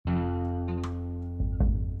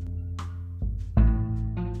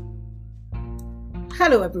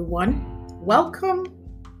Hello, everyone. Welcome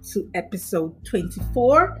to episode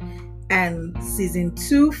 24 and season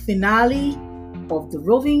 2 finale of the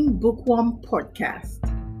Roving Bookworm podcast.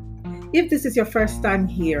 If this is your first time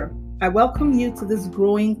here, I welcome you to this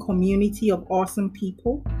growing community of awesome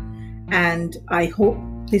people, and I hope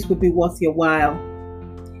this will be worth your while.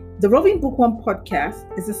 The Roving Bookworm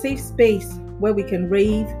podcast is a safe space where we can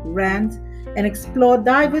rave, rant, and explore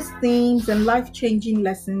diverse themes and life-changing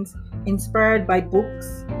lessons inspired by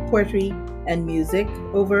books, poetry, and music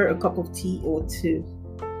over a cup of tea or two.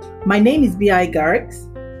 My name is B.I. Garrix,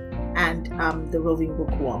 and I'm the Roving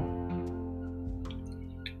Bookworm.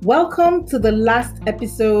 Welcome to the last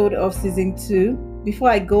episode of season 2. Before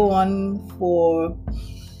I go on, for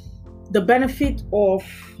the benefit of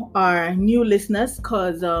our new listeners,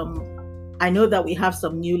 because I know that we have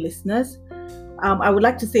some new listeners, I would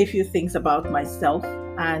like to say a few things about myself,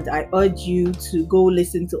 and I urge you to go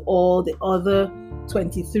listen to all the other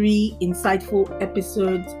 23 insightful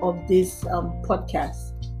episodes of this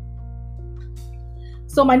podcast.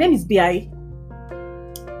 So my name is B.I.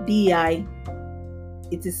 B.I.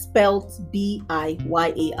 It is spelled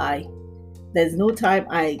B-I-Y-A-I. There's no time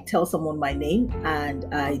I tell someone my name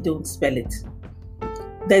and I don't spell it.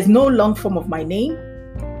 There's no long form of my name.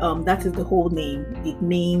 That is the whole name. It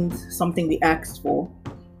means something we asked for.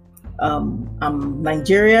 I'm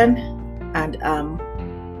Nigerian and I'm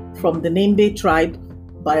from the Nembe tribe,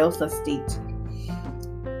 Bayelsa State.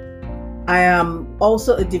 I am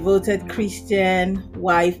also a devoted Christian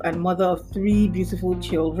wife and mother of 3 beautiful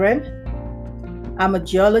children. I'm a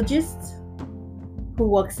geologist who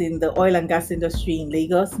works in the oil and gas industry in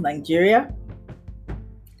Lagos, Nigeria.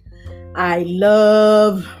 I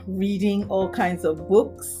love reading all kinds of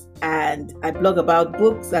books, and I blog about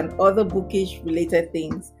books and other bookish related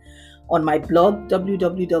things on my blog,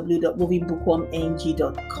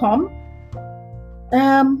 www.rovingbookwormng.com.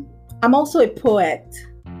 I'm also a poet,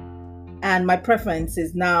 and my preference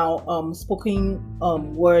is now spoken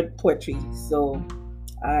word poetry. So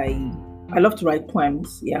I love to write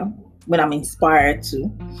poems, when I'm inspired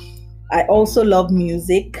to. I also love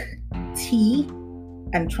music, tea,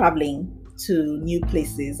 and traveling to new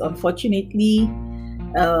places. Unfortunately,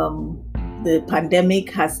 the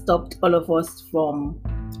pandemic has stopped all of us from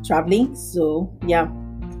traveling. So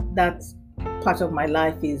that part of my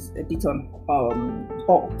life is a bit on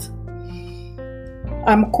halt.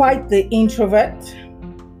 I'm quite the introvert,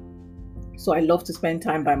 so I love to spend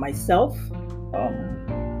time by myself.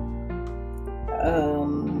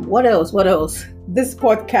 What else? This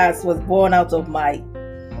podcast was born out of my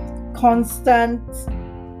constant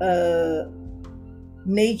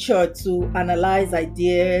nature to analyze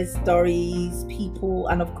ideas, stories, people,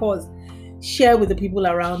 and of course share with the people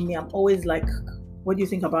around me. I'm always like, what do you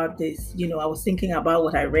think about this? I was thinking about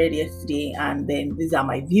what I read yesterday, and then these are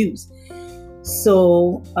my views.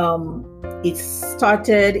 So it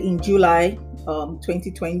started in July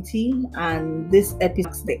 2020, and this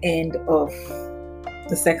episode is the end of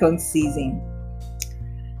the second season.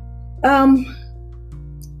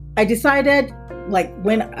 I decided,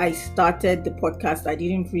 when I started the podcast, I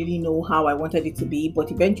didn't really know how I wanted it to be, but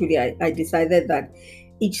eventually I decided that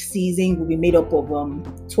each season will be made up of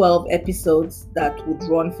 12 episodes that would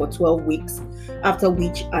run for 12 weeks, after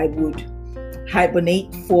which I would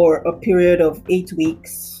hibernate for a period of 8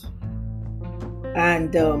 weeks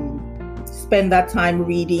and spend that time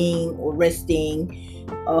reading or resting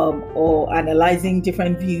or analyzing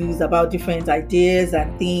different views about different ideas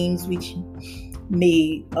and themes which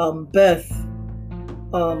may birth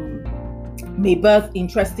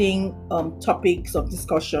interesting topics of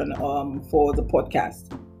discussion for the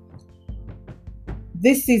podcast.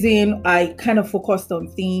 This season, I kind of focused on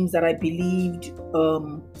themes that I believed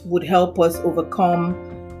would help us overcome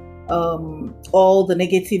all the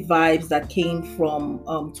negative vibes that came from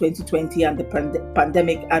 2020 and the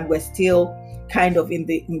pandemic, and we're still kind of in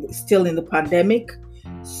the pandemic.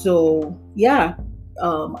 So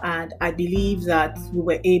and I believe that we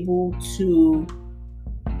were able to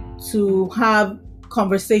have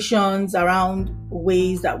conversations around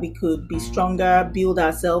ways that we could be stronger, build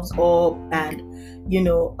ourselves up, and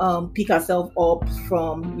pick ourselves up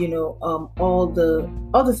from all the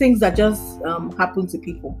things that just happen to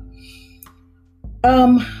people.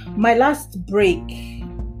 My last break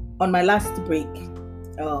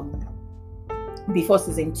before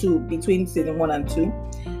season 2, between season 1 and 2,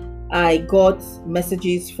 I got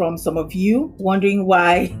messages from some of you wondering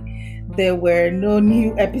why there were no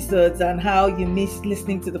new episodes and how you missed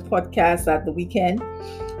listening to the podcast at the weekend.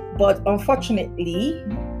 But unfortunately,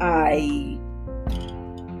 I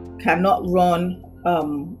cannot run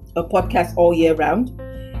a podcast all year round.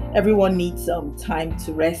 Everyone needs some time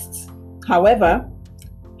to rest. However,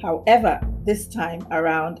 this time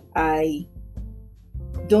around, I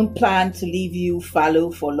don't plan to leave you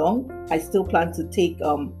fallow for long. I still plan to take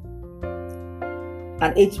an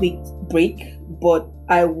 8-week break, but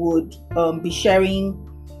I would be sharing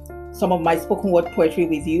some of my spoken word poetry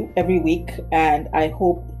with you every week, and I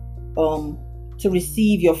hope to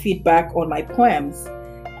receive your feedback on my poems.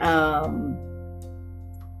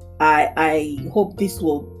 I hope this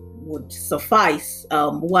would suffice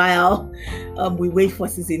while we wait for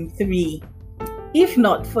season 3. If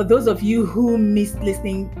not, for those of you who missed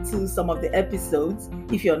listening to some of the episodes,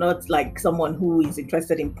 if you're not like someone who is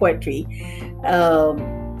interested in poetry,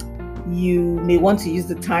 you may want to use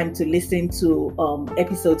the time to listen to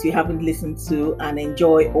episodes you haven't listened to and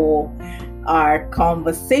enjoy all our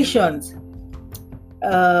conversations.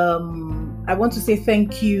 I want to say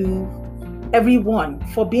thank you, everyone,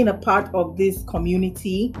 for being a part of this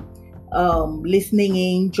community, listening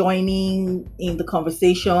in, joining in the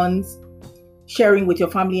conversations, sharing with your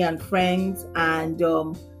family and friends, and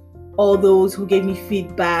all those who gave me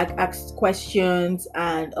feedback, asked questions,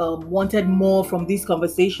 and wanted more from these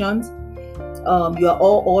conversations. You are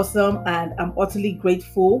all awesome, and I'm utterly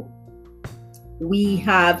grateful. We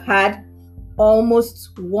have had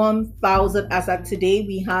almost 1,000 as of today.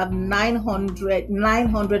 We have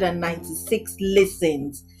 996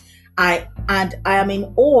 listens. I am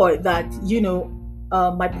in awe that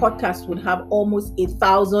my podcast would have almost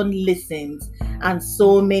 1,000 listens and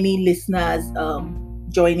so many listeners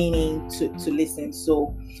joining in to listen.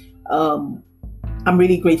 So I'm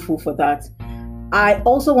really grateful for that. I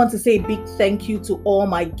also want to say a big thank you to all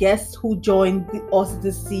my guests who joined us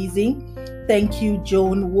this season. Thank you,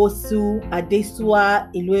 Joan Wosu, Adesua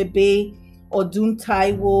Iluebe, Odun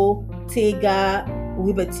Taiwo, Tega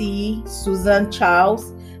Wibati, Susan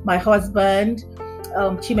Charles, my husband,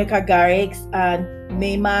 Chimeka Garex, and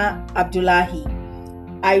Meima Abdullahi.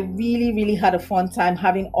 I really, really had a fun time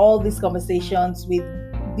having all these conversations with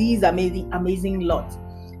these amazing lot.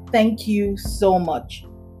 Thank you so much.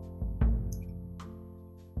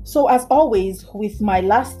 So as always, with my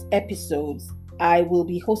last episodes, I will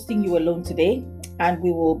be hosting you alone today, and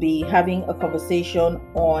we will be having a conversation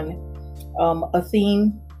on a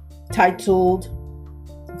theme titled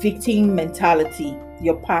Victim Mentality.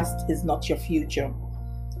 Your past is not your future.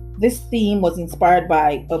 This theme was inspired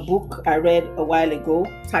by a book I read a while ago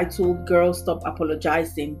titled Girl Stop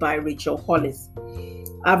Apologizing by Rachel Hollis.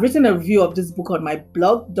 I've written a review of this book on my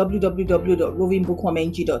blog,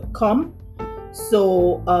 www.rovingbookwormng.com.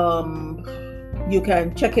 So you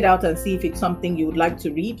can check it out and see if it's something you would like to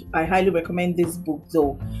read. I highly recommend this book,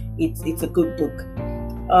 though. It's a good book.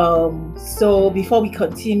 So before we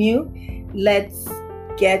continue, let's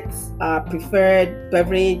get our preferred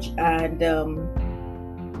beverage and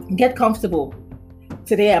get comfortable.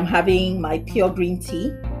 Today I'm having my pure green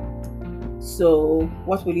tea. So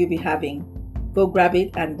what will you be having? Go grab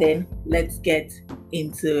it and then let's get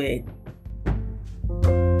into it.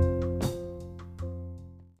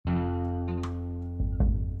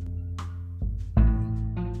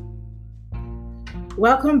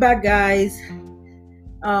 Welcome back, guys.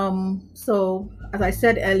 So as I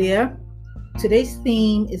said earlier, today's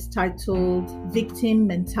theme is titled Victim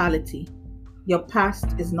Mentality. Your past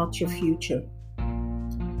is not your future.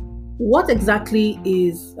 What exactly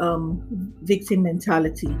is victim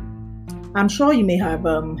mentality? I'm sure you may have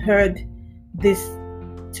heard this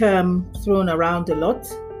term thrown around a lot.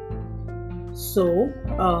 So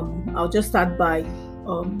I'll just start by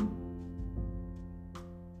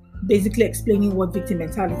basically explaining what victim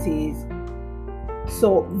mentality is.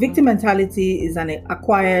 So victim mentality is an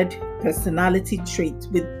acquired personality trait,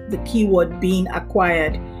 with the keyword being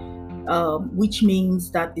acquired, which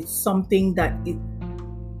means that it's something that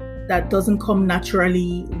doesn't come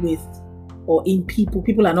naturally with or in people.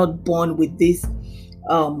 People are not born with this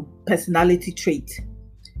personality trait.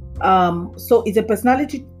 So it's a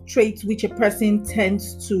personality trait which a person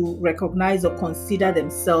tends to recognize or consider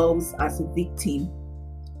themselves as a victim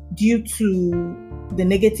due to the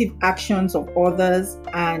negative actions of others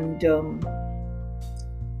and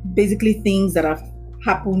basically things that have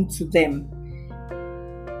happened to them.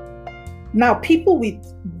 Now, people with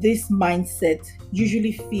this mindset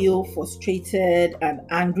usually feel frustrated and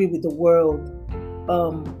angry with the world,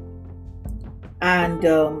 and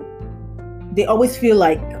they always feel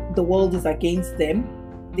like the world is against them.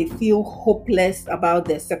 They feel hopeless about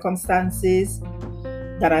their circumstances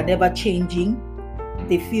that are never changing.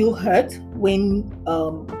 They feel hurt when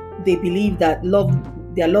they believe that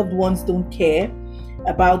their loved ones don't care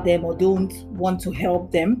about them or don't want to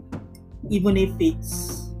help them, even if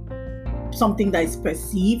it's something that is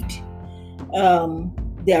perceived.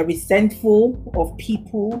 They are resentful of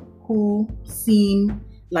people who seem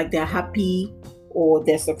like they're happy or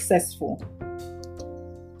they're successful.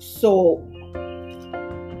 So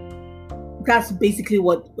that's basically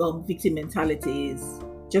what victim mentality is,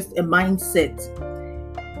 just a mindset.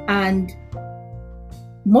 And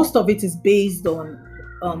most of it is based on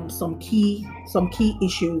some key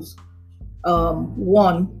issues.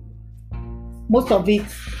 One, most of it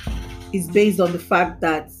is based on the fact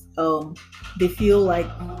that they feel like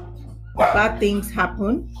bad things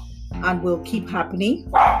happen and will keep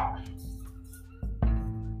happening.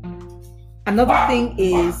 Another thing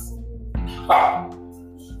is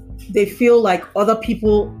they feel like other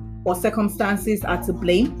people or circumstances are to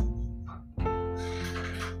blame.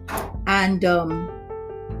 And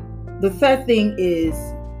the third thing is,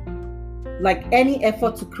 like, any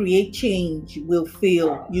effort to create change will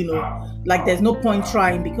fail, like there's no point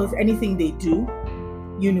trying, because anything they do,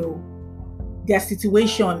 their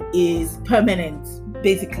situation is permanent,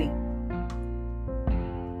 basically.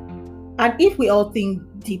 And if we all think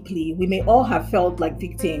deeply, we may all have felt like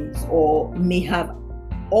victims, or may have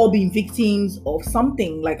all been victims of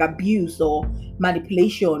something like abuse or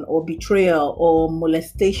manipulation or betrayal or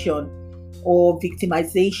molestation or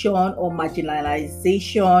victimization or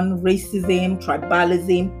marginalization, racism,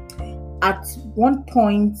 tribalism at one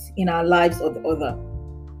point in our lives or the other.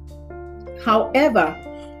 However,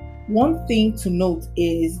 one thing to note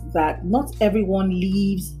is that not everyone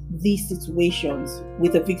leaves these situations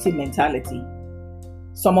with a victim mentality.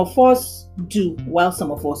 Some of us do, while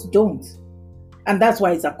some of us don't. And that's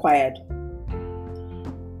why it's acquired.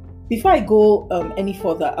 Before I go any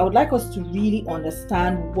further, I would like us to really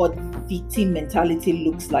understand what victim mentality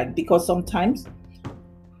looks like, because sometimes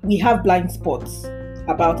we have blind spots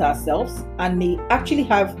about ourselves and may actually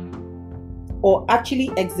have or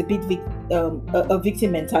actually exhibit a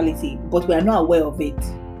victim mentality, but we are not aware of it.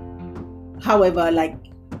 However, like,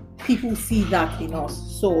 people see that in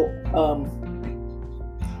us. So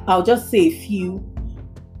I'll just say a few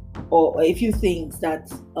things that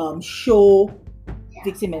show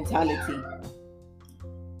victim mentality.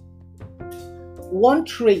 One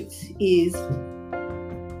trait is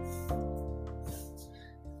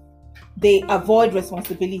they avoid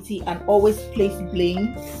responsibility and always place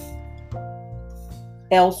blame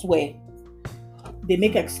elsewhere. They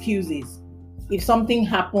make excuses. If something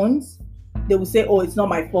happens, they will say, oh, it's not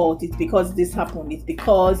my fault, it's because this happened, it's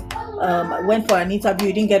because I went for an interview,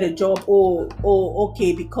 you didn't get a job,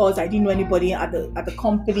 okay, because I didn't know anybody at the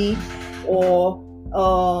company, or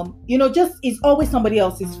just, it's always somebody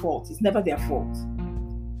else's fault. It's never their fault.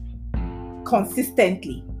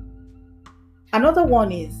 Consistently. Another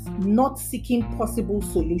one is not seeking possible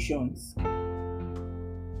solutions.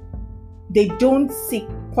 They don't seek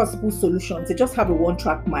possible solutions. They just have a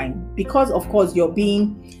one-track mind, because of course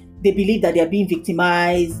they believe that they're being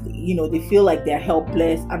victimized. They feel like they're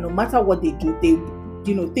helpless, and no matter what they do,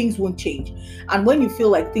 things won't change. And when you feel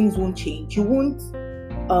like things won't change, you won't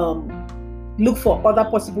look for other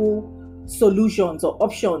possible solutions or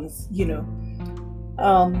options,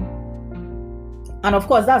 and of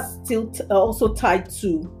course that's still also tied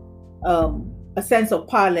to a sense of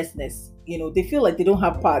powerlessness. They feel like they don't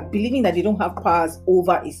have power, believing that they don't have powers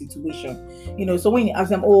over a situation. So when you ask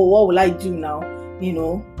them, oh, what will I do now?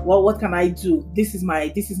 What can I do? This is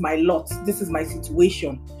my lot. This is my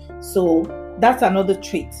situation. So that's another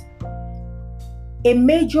trait. A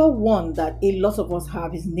major one that a lot of us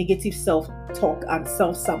have is negative self-talk and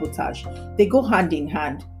self-sabotage. They go hand in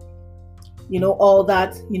hand. All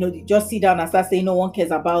that, you just sit down and start saying, no one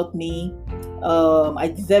cares about me.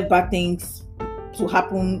 I deserve bad things to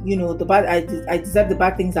happen. I deserve the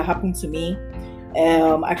bad things that happen to me.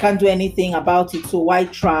 I can't do anything about it, so why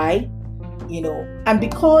try? And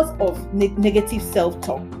because of negative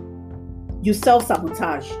self-talk, you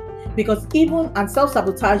self-sabotage, because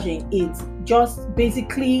self-sabotaging is just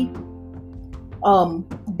basically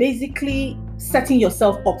setting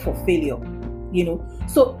yourself up for failure.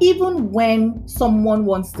 So even when someone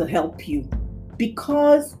wants to help you,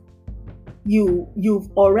 because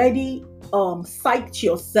you've already psyched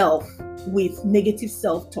yourself with negative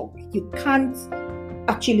self-talk, you can't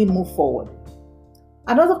actually move forward.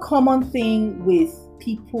 Another common thing with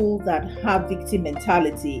people that have victim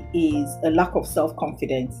mentality is a lack of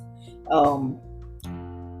self-confidence.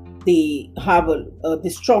 They have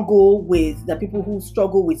the people who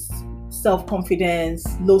struggle with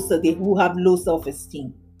self-confidence, who have low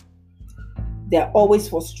self-esteem. They're always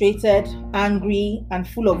frustrated, angry, and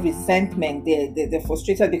full of resentment. They're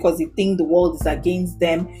frustrated because they think the world is against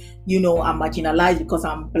them. I'm marginalized because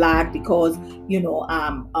I'm black, because,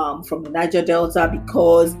 I'm from the Niger Delta,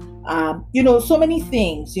 because, so many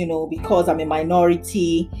things, because I'm a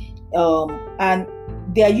minority. And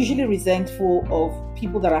they are usually resentful of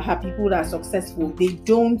people that are happy, people that are successful. They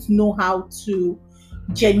don't know how to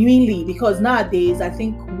genuinely, because nowadays I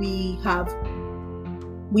think we have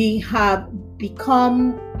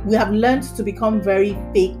learned to become very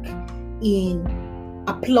fake in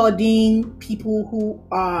applauding people who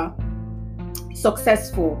are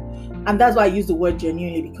successful. And that's why I use the word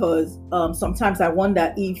genuinely, because sometimes I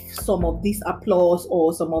wonder if some of this applause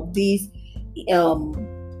or some of these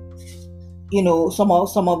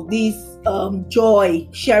some of these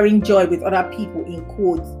sharing joy with other people, in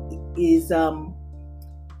quotes, is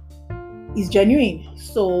genuine.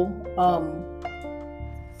 So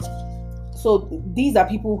these are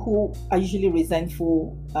people who are usually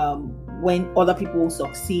resentful when other people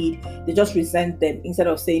succeed. They just resent them instead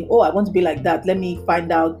of saying, "Oh, I want to be like that. Let me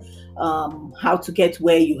find out how to get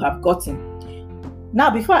where you have gotten." Now,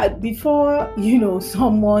 before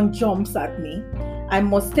someone jumps at me, I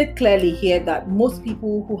must state clearly here that most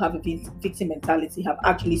people who have a victim mentality have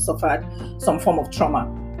actually suffered some form of trauma.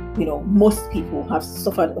 Most people have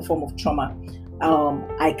suffered a form of trauma.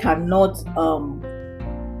 I cannot.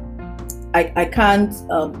 I can't,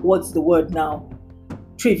 what's the word now,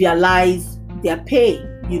 trivialize their pain,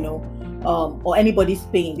 or anybody's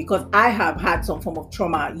pain, because I have had some form of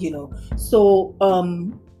trauma, so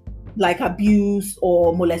like abuse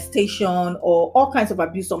or molestation or all kinds of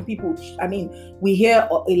abuse. Some people, we hear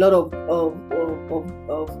a lot of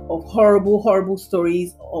horrible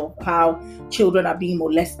stories of how children are being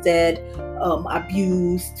molested,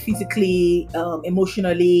 abused physically,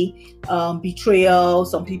 emotionally, betrayal.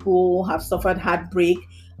 Some people have suffered heartbreak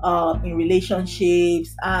in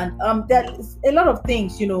relationships, and there's a lot of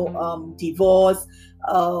things, divorce,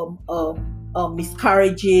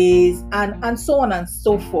 miscarriages, and so on and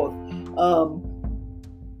so forth.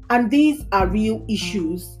 And these are real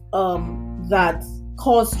issues that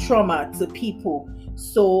cause trauma to people.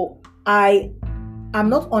 So I am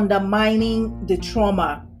not undermining the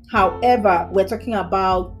trauma. However, we're talking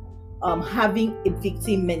about having a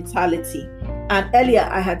victim mentality. And earlier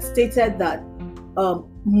I had stated that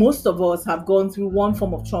most of us have gone through one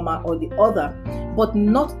form of trauma or the other, but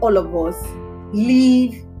not all of us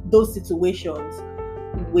leave those situations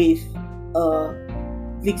with a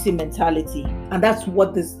victim mentality. And that's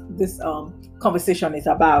what this conversation is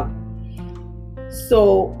about.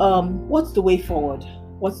 So what's the way forward?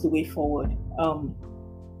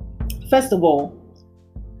 First of all,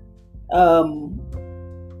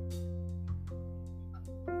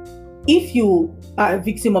 if you are a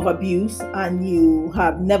victim of abuse and you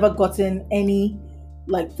have never gotten any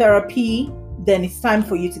therapy, then it's time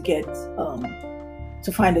for you to get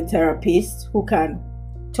to find a therapist who can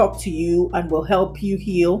talk to you and will help you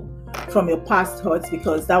heal from your past hurts,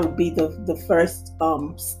 because that would be the first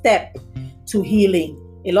step to healing.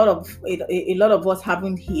 A lot of us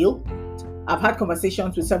haven't healed. I've had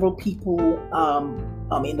conversations with several people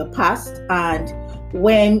in the past, and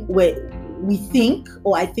when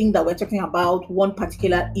I think that we're talking about one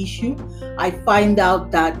particular issue, I find out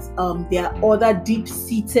that there are other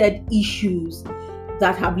deep-seated issues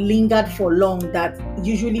that have lingered for long, that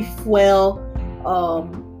usually fuel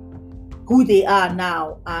who they are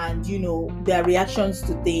now, and their reactions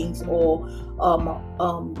to things, or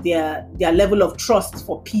their level of trust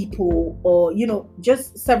for people, or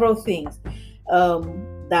just several things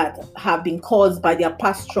that have been caused by their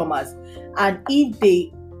past traumas. And if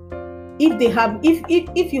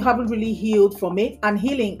you haven't really healed from it, and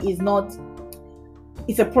healing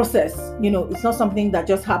it's a process, it's not something that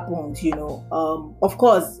just happens, of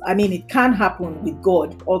course, it can happen with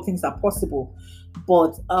God. All things are possible,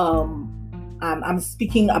 but I'm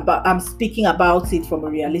speaking about it from a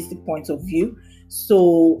realistic point of view.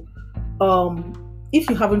 So if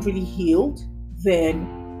you haven't really healed, then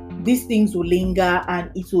these things will linger,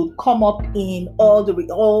 and it will come up in all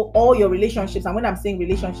your relationships. And when I'm saying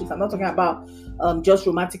relationships, I'm not talking about just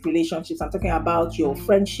romantic relationships. I'm talking about your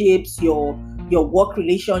friendships, your work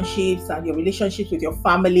relationships, and your relationships with your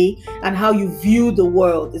family, and how you view the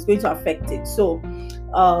world is going to affect it. So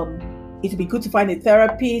it would be good to find a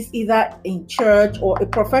therapist, either in church or a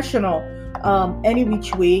professional, any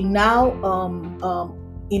which way. Now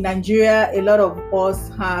in Nigeria, a lot of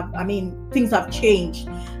us have, things have changed,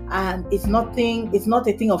 and it's not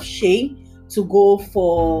a thing of shame to go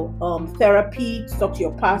for therapy, to talk to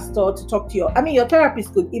your pastor, to talk to your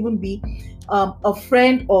therapist could even be a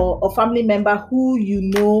friend or a family member who you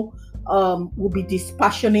know will be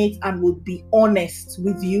dispassionate and would be honest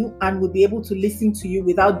with you and would be able to listen to you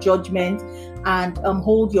without judgment and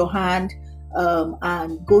hold your hand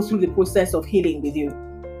and go through the process of healing with you.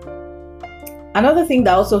 Another thing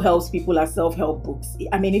that also helps people are self-help books.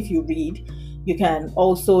 I mean, if you read, you can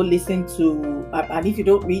also listen to, and if you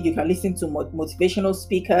don't read, you can listen to motivational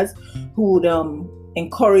speakers who would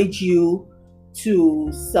encourage you to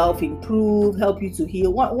self-improve, help you to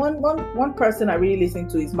heal. One person I really listen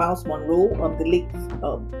to is Myles Munroe, the late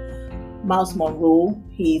Myles Munroe.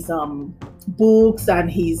 His books and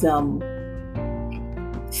his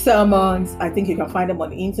sermons, I think you can find them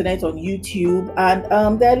on the internet, on YouTube, and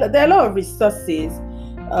there are a lot of resources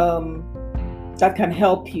that can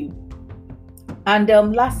help you. And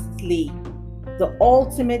lastly, the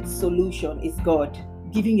ultimate solution is God.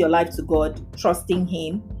 Giving your life to God, trusting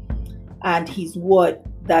Him and His word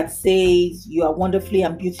that says you are wonderfully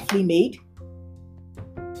and beautifully made,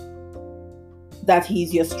 that He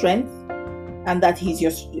is your strength, and that He's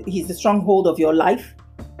the stronghold of your life,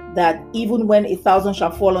 that even when 1,000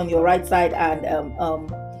 shall fall on your right side and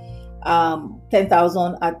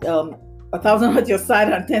 10,000 at 1,000 at your side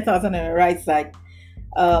and 10,000 on your right side,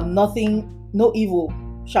 no evil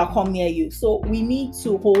shall come near you. So we need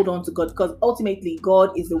to hold on to God, because ultimately God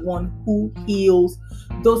is the one who heals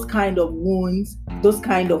those kind of wounds, those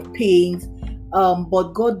kind of pains.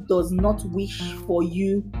 But God does not wish for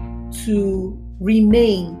you to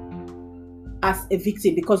remain as a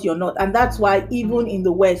victim, because you're not. And that's why even in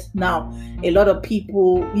the West now, a lot of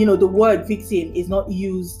people, the word victim is not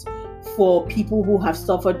used for people who have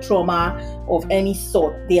suffered trauma of any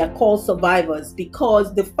sort. They are called survivors,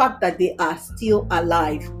 because the fact that they are still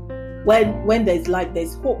alive, when there's life,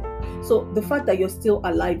 there's hope. So the fact that you're still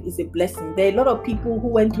alive is a blessing. There are a lot of people who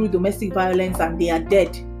went through domestic violence and they are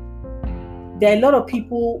dead. There are a lot of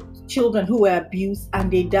people, children who were abused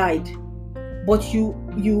and they died. But you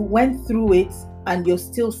went through it and you're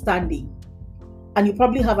still standing. And you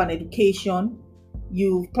probably have an education.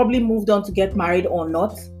 You've probably moved on to get married or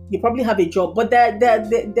not. You probably have a job, but there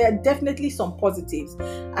are definitely some positives.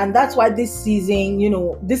 And that's why this season,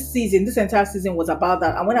 this entire season was about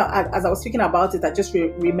that. And as I was speaking about it, I just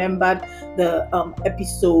remembered the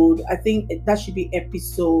episode, I think that should be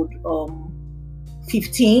episode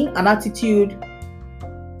 15, an attitude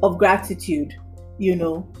of gratitude,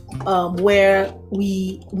 where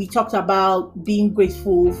we talked about being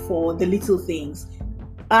grateful for the little things.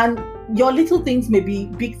 And your little things may be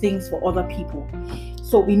big things for other people.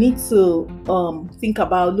 So we need to think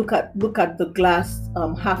about, look at the glass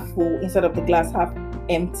half full instead of the glass half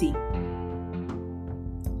empty.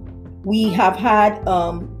 We have had,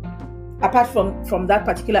 apart from that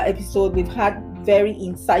particular episode, we've had very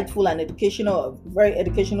insightful and very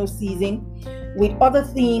educational season with other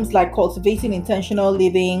themes like cultivating intentional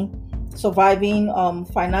living, surviving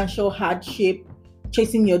financial hardship,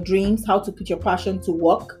 chasing your dreams, how to put your passion to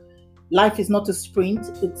work. Life is not a sprint,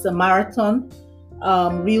 it's a marathon.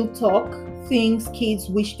 Real talk, things kids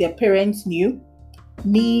wish their parents knew,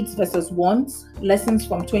 needs versus wants, lessons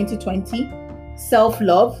from 2020,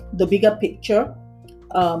 self-love, the bigger picture,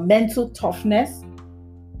 mental toughness,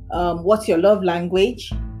 what's your love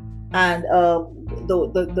language, and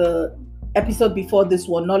the episode before this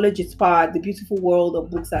one, knowledge is power, the beautiful world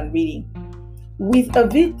of books and reading. With a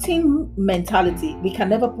victim mentality, we can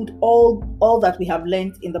never put all that we have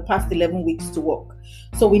learned in the past 11 weeks to work.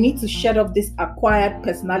 So we need to shed off this acquired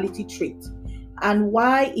personality trait. And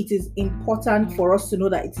why it is important for us to know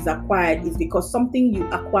that it is acquired is because something you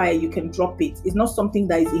acquire, you can drop it. It's not something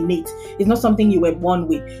that is innate. It's not something you were born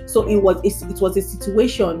with. So it was a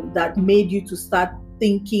situation that made you to start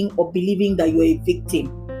thinking or believing that you're a victim.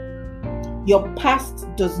 Your past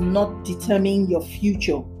does not determine your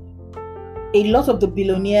future. A lot of the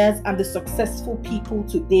billionaires and the successful people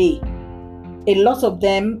today, a lot of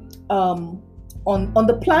them on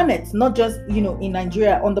the planet, not just in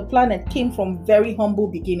Nigeria, on the planet, came from very humble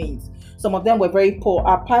beginnings. Some of them were very poor.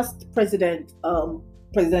 Our past president,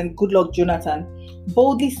 President Goodluck Jonathan,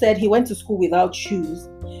 boldly said he went to school without shoes,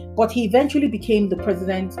 but he eventually became the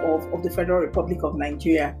president of the Federal Republic of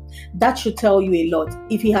Nigeria. That should tell you a lot.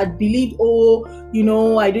 If he had believed,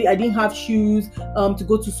 I didn't have shoes to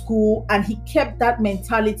go to school, and he kept that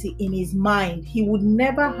mentality in his mind, he would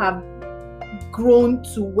never have grown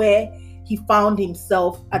to where he found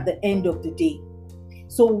himself at the end of the day.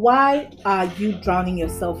 So why are you drowning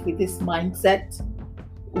yourself with this mindset?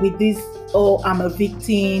 With this, I'm a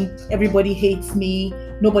victim, everybody hates me,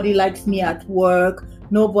 nobody likes me at work,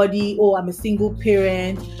 Nobody, oh, I'm a single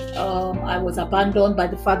parent. I was abandoned by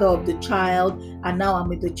the father of the child, and now I'm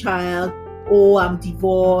with the child. Oh, I'm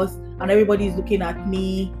divorced, and everybody is looking at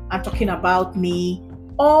me and talking about me.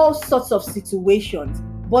 All sorts of situations.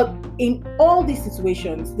 But in all these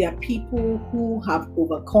situations, there are people who have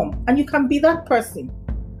overcome, and you can be that person.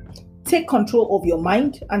 Take control of your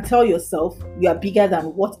mind and tell yourself you are bigger than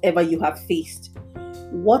whatever you have faced.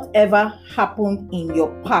 Whatever happened in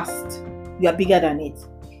your past, you are bigger than it.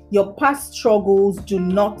 Your past struggles do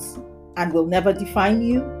not and will never define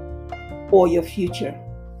you or your future.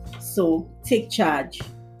 So take charge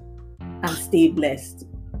and stay blessed.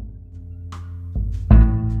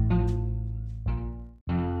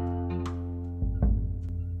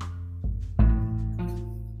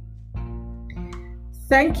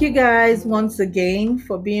 Thank you guys once again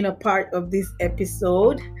for being a part of this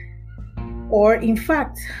episode, or in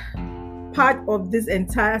fact, part of this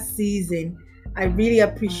entire season. I really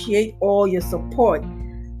appreciate all your support.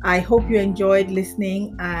 I hope you enjoyed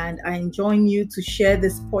listening, and I enjoin you to share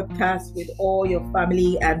this podcast with all your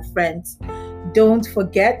family and friends. Don't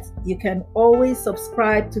forget, you can always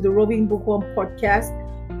subscribe to the Roving Bookworm podcast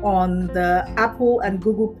on the Apple and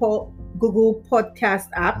Google podcast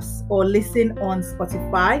apps, or listen on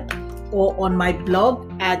Spotify, or on my blog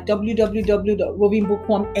at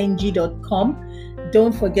www.rovingbookwormng.com.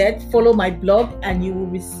 Don't forget, follow my blog and you will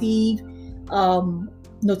receive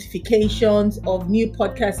notifications of new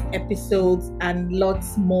podcast episodes and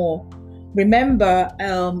lots more. Remember,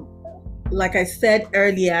 like I said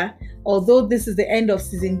earlier, although this is the end of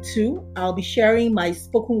season 2, I'll be sharing my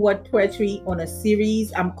spoken word poetry on a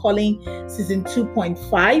series I'm calling season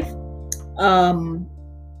 2.5.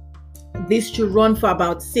 This should run for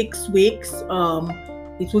about 6 weeks.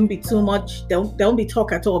 It won't be too much. Don't be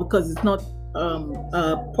talk at all, because it's not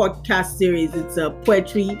a podcast series. It's a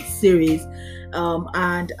poetry series.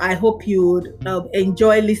 And I hope you would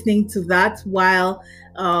enjoy listening to that while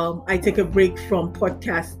I take a break from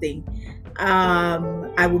podcasting.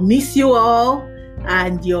 I will miss you all,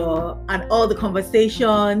 and all the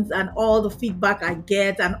conversations and all the feedback I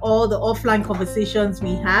get and all the offline conversations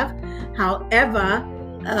we have. However,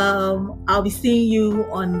 I'll be seeing you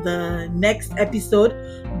on the next episode.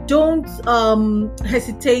 Don't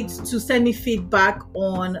hesitate to send me feedback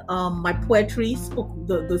on my poetry,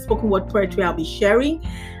 the spoken word poetry I'll be sharing.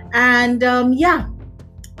 And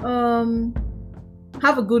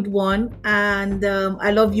have a good one. And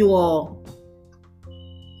I love you all.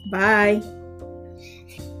 Bye.